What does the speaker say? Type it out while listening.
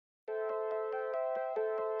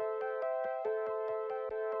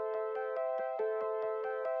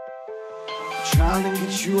trying to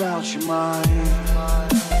get you out your mind.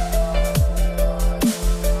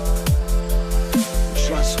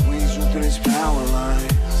 Try to squeeze you through these power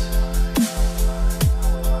lines.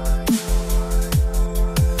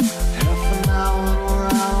 Half an hour and we're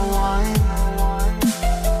out of wine.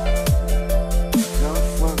 Got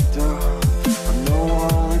fucked up. I know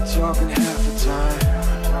we're only talking half the time.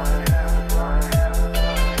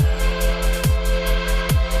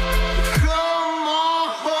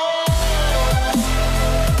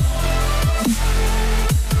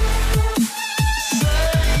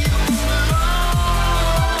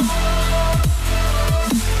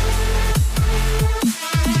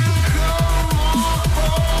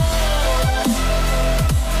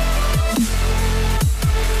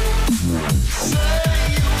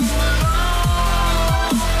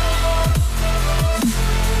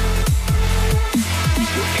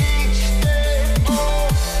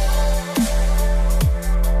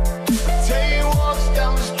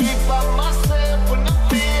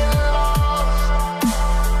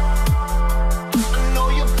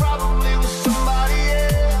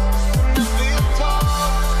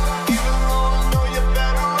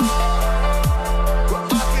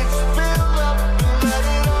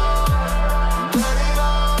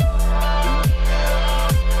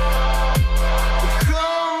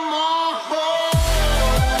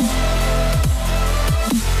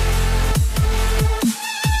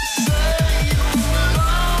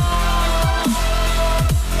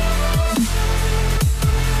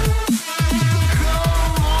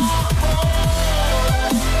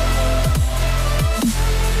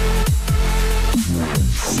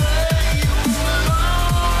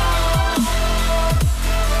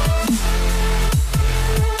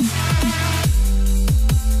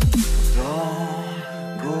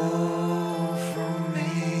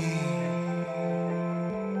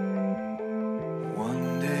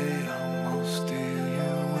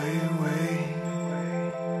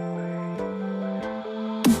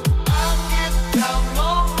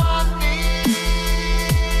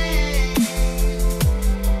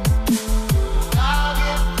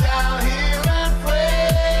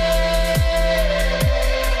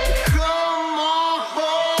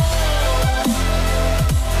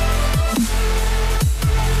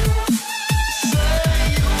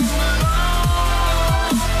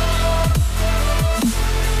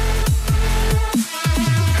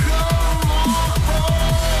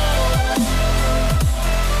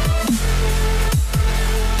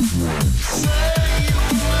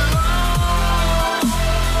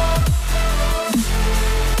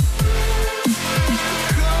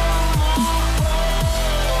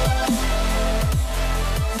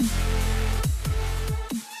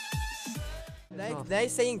 They're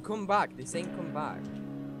saying come back. They're saying come back.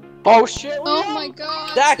 Oh shit! Oh my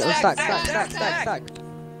god! Stack.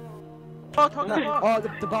 Oh,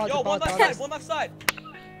 the bard. Yo, one left side.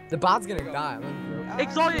 The bard's gonna die.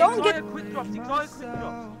 Exotic quick drops.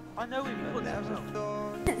 I know him. He puts himself.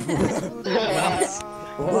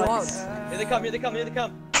 What? Here they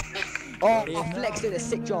come. Oh, I flexed it. A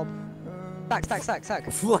sick job. Stack.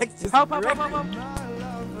 Flex is Help.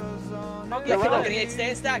 Stay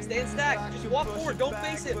in stack. Just walk forward. Don't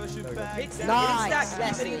face him. Hit stack. Nice.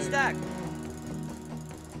 Keep hitting in stack.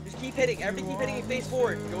 Just keep hitting. Everybody keep hitting and face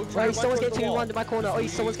forward. Go try Wait, to someone's run getting towards the 2-1 wall. in my corner. Oh,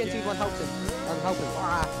 someone's getting 2-1. Help him. Help him.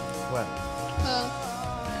 Where?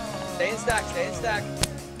 Stay in stack.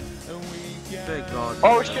 Thank God.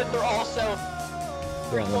 Oh shit, they're all south.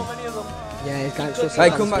 So many of them. Yeah, he's going to Hey,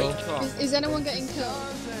 come back. Is anyone getting killed?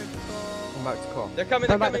 Come back to call. They're coming.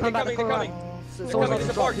 They're coming. Go to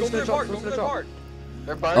the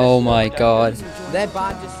bar. Oh my god. Their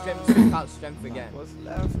bard just strength out strength again.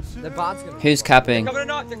 Their bard's gonna. Who's capping? They're coming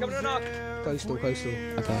to knock. Coastal. Okay.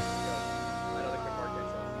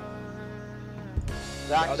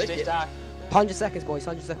 Zach, stay stacked. 100 seconds, boys.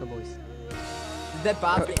 Their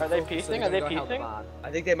bard. Are they piecing? I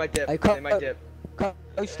think they might dip. Hey,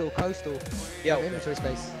 Coastal. Yo. Inventory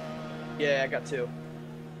space. Yeah, I got 2. Oh,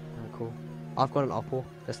 cool. I've got an upper,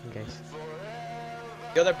 just in case.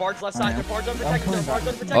 Yo, their bard's left side. Their bard's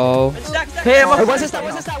unprotected. Oh. And stack. Hey, what's the stack?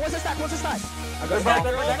 I got stack. They're going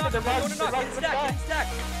to knock. Get stack.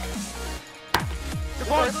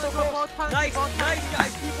 Nice,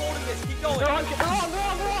 guys. Keep holding this. Keep going.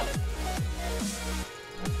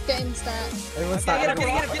 Get in stack. Everyone's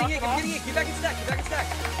Getting it. Get back in stack.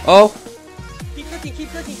 Oh. Keep clicking.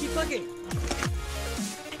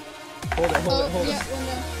 Hold it. Yeah,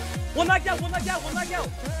 window. One knocked out. Lag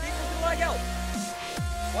out.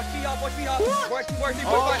 Watch me up. Where's he?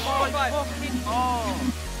 4-5.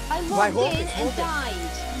 I logged in and died.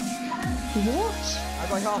 What? I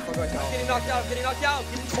got health, I got I'm health. getting knocked out, I'm getting knocked out.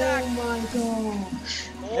 Getting stacked. Oh my gosh.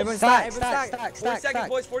 Everyone Stack, stack, stack, stack, 40 stack, seconds, stack.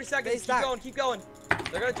 boys, 40 seconds. Stay stacked. Keep going.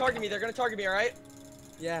 They're gonna target me, alright?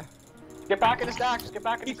 Yeah. Get back in the stack. Just get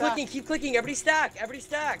back in the stack. Keep clicking. Everybody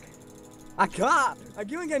stack. I can't. I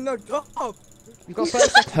can't get knocked off. You got 30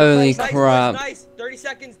 seconds. Holy Nice, crap. nice. 30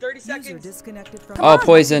 seconds, 30 seconds. Disconnected from Oh,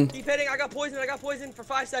 poison. Keep hitting. I got poison for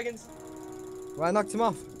 5 seconds. Well, I knocked him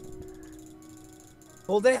off.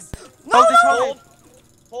 Hold this.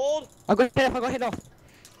 Hold. I got hit off.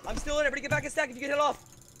 I'm still in. Everybody get back in stack if you get hit off.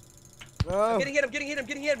 No. I'm getting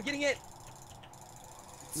hit.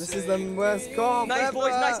 This is the worst comp Nice, ever.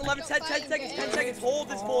 boys. Nice. 11, 10 seconds. Hold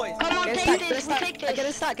this, boys. Get in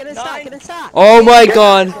stack. Get in stack. Oh my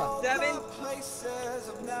god. 7.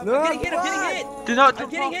 No. I'm getting hit. Do not. I'm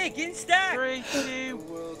getting hit. Get in stack. 3, 2,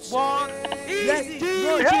 1. Yes, Easy.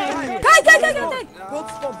 dude. Guy. Good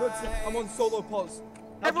spawn. I'm on solo pause.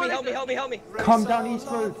 Help me. Come down East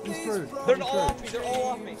Road. They're all off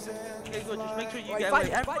me. Okay, good. Just make sure you Wait, get fight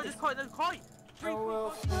away. it, Everyone fight just kite. 3,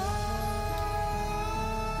 2,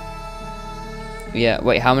 Yeah,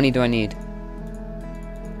 wait, how many do I need?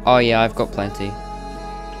 Oh yeah, I've got plenty.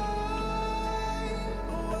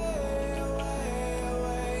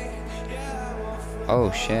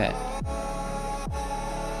 Oh shit.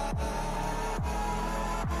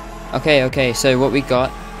 Okay, so what we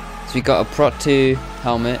got is we got a Prot 2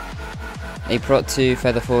 helmet, a Prot 2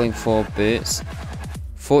 Feather Falling 4 boots,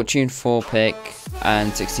 Fortune 4 pick,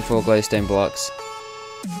 and 64 glowstone blocks.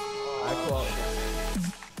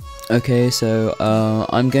 Okay, so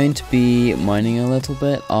I'm going to be mining a little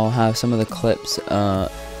bit. I'll have some of the clips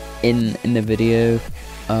in the video.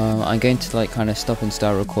 I'm going to like kind of stop and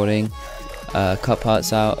start recording, cut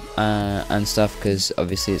parts out and stuff, because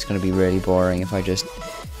obviously it's going to be really boring if I just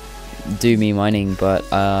do me mining. But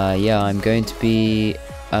yeah, I'm going to be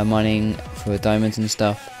mining for diamonds and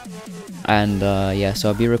stuff, and yeah, so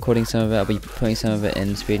I'll be recording some of it, I'll be putting some of it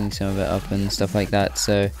in, speeding some of it up and stuff like that.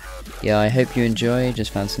 So yeah, I hope you enjoy. Just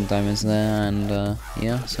found some diamonds there, and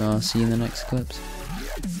yeah, so I'll see you in the next clips.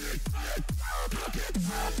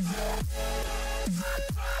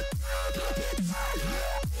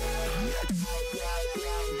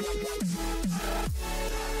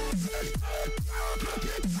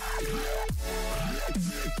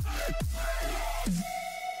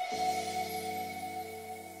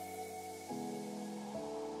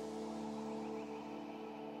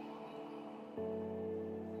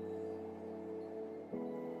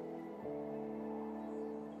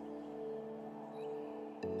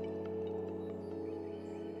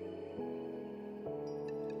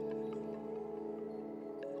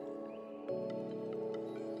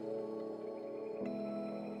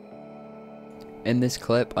 In this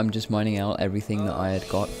clip, I'm just mining out everything that I had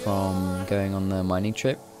got from going on the mining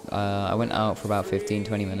trip. I went out for about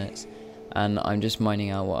 15-20 minutes, and I'm just mining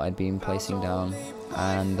out what I'd been placing down.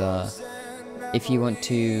 And if you want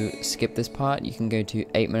to skip this part, you can go to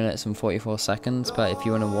 8 minutes and 44 seconds, but if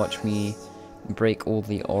you want to watch me break all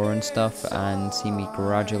the ore and stuff and see me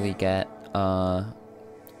gradually get all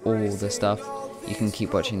the stuff, you can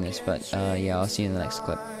keep watching this. But yeah, I'll see you in the next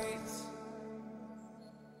clip.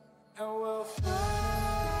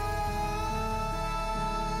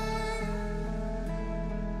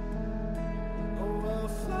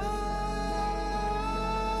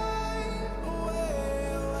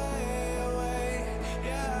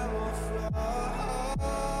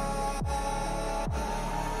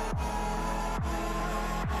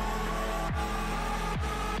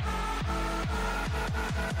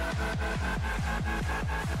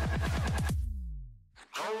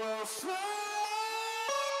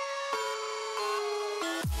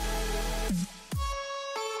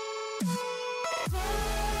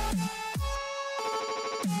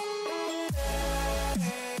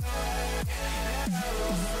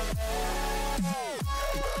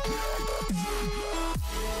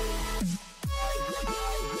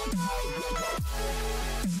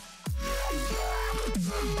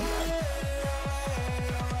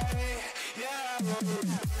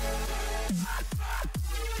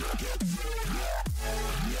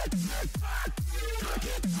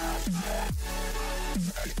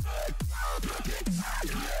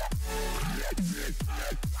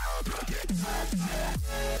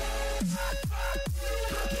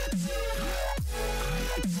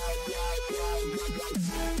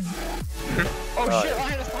 Oh shit,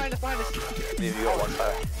 behind us. Leave, you got one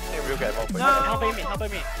fire. We'll get him No. Help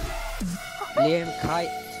me. Liam, kite,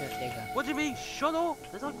 digger. What do you mean? Shut up!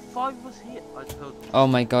 There's like 5 of us here. I told you. Oh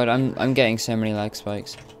my god, I'm getting so many lag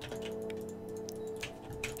spikes.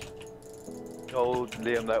 Oh,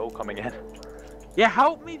 Liam, they're all coming in. Yeah,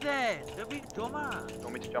 help me then. Don't be dumbass. You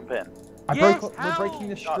want me to jump in? Yes, We're breaking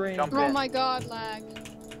the string. jump Oh in. my god, lag.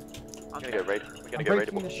 We're gonna go raid. We're gonna I'm go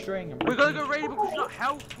breaking raidable. the string. We're gonna go raid because you're not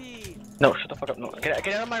helping. No, shut the fuck up, no. Get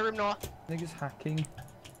out of my room, Noah. Niggas hacking.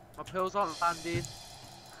 My pills aren't landed.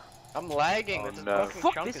 I'm lagging. Oh, This no. fucking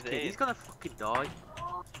Fuck chunk this is kid. in. He's gonna fucking die.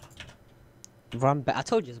 Run back. I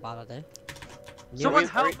told you it's a bad idea. Someone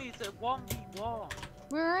help me. It's a 1v1.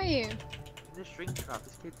 Where are you? In the string trap.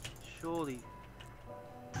 This kid surely.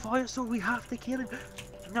 Fire sword. We have to kill him.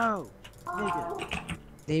 No. Nigga.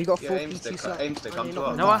 Then you got Yeah, full aim P2 stick, cell. aim stick, I'm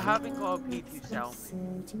to No, I haven't got a P2 cell.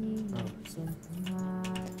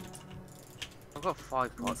 I've got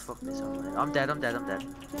 5 pots. Fuck this. I'm dead. I'm dead. I'm dead.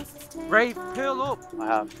 Ray, peel up. I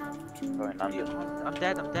have. Going Nando. I'm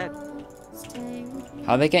dead. I'm dead.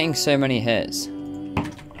 How are they getting so many hits?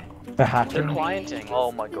 They're hacking. They're clienting.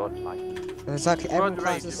 Oh my god. It's like everyone Run,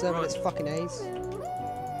 clients the Ray, server run. and it's fucking A's.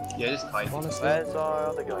 Yeah, just kite. Honestly. Where's our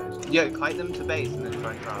other guys? Yeah, kite them to base and then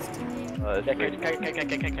try and trap. Okay, we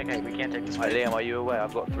can't take this. Right, Liam, are you aware?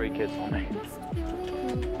 I've got 3 kids on me.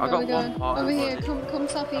 I Where got we going? one pot. Over here, come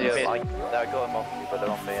southeast. Yeah, I got them off me, but they're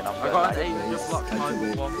on me, and I'm I got an 800 block time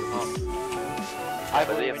with 1 pot.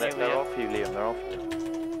 But Liam, they're off you, Liam. They're off you.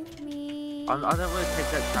 I don't want to take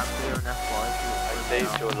that chance to go on F5. I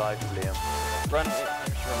saved your life, Liam. Run.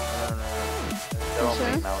 They're on me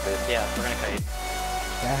now, dude. Yeah, we're gonna kite.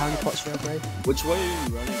 Yeah, how many pots do you have, Ray? Which way are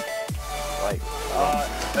you running? Like,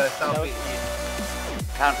 Southeast.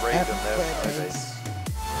 can't raid them, they're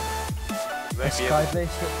Let's guide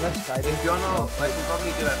this. Let's guide If it. you're not, like, we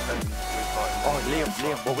probably do have to restart. Oh, Liam,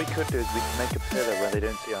 what we could do is we can make a pillar where they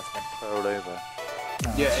don't see us and curl over.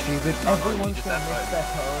 Yeah, Stupid. no, Everyone's just gonna F miss home. their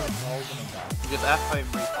home and roll them and die. Just F home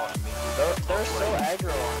restart and They're so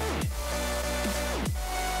aggro on me.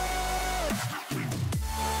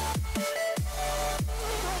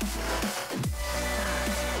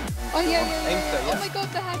 Oh yeah. Aceester, Oh my god,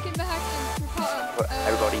 they're hacking. Report 'em.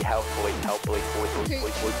 Everybody help, boys. Okay.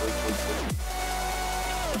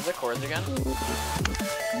 What's the chords again?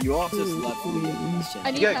 You are just left.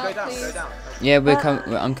 I need Yeah, help, go down, please. go down.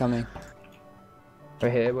 Yeah, I'm coming. We're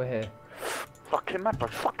here. We're here. Fucking mad, bro.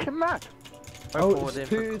 Fucking mad. Oh, it's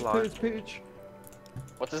Pooch.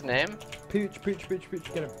 What's his name? Pooch.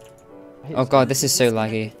 Get him. Oh god, this is so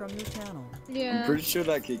laggy. Yeah. Pretty sure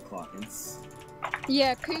that kid clients.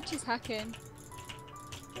 Yeah, Pooch is hacking.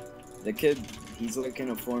 The kid, he's like in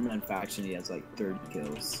a 4-man faction, he has like 30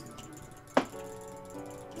 kills.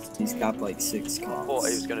 He's got like 6 calls. Thought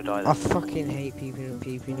he was gonna die I then. fucking hate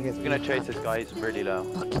PvP when you get I'm gonna chase this guy, he's really low.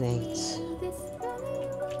 Fucking hate.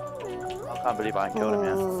 I can't believe I ain't killed him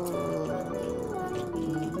yet.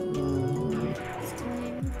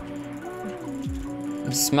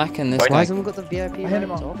 I'm smacking this Why guy. hasn't we got the VIP I hit him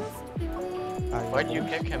ranks off. off? Why did you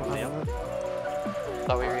kick him, Liam?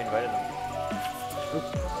 Thought we reinvited him.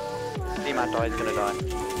 C-Matt dies, gonna die.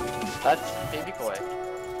 That's baby boy.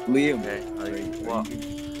 Liam, What?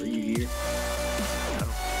 are you here?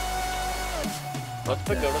 Let's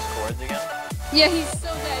put Goda's chords again. Yeah, he's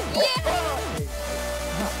still dead. Yeah.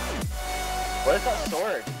 What is that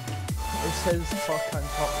sword? It says fuck I'm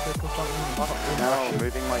toxic or something. No,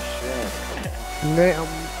 moving my shit.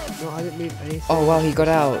 No, I didn't move anything. Oh wow, he got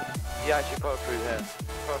out. He actually put it through here.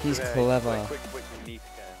 He's clever. Quick.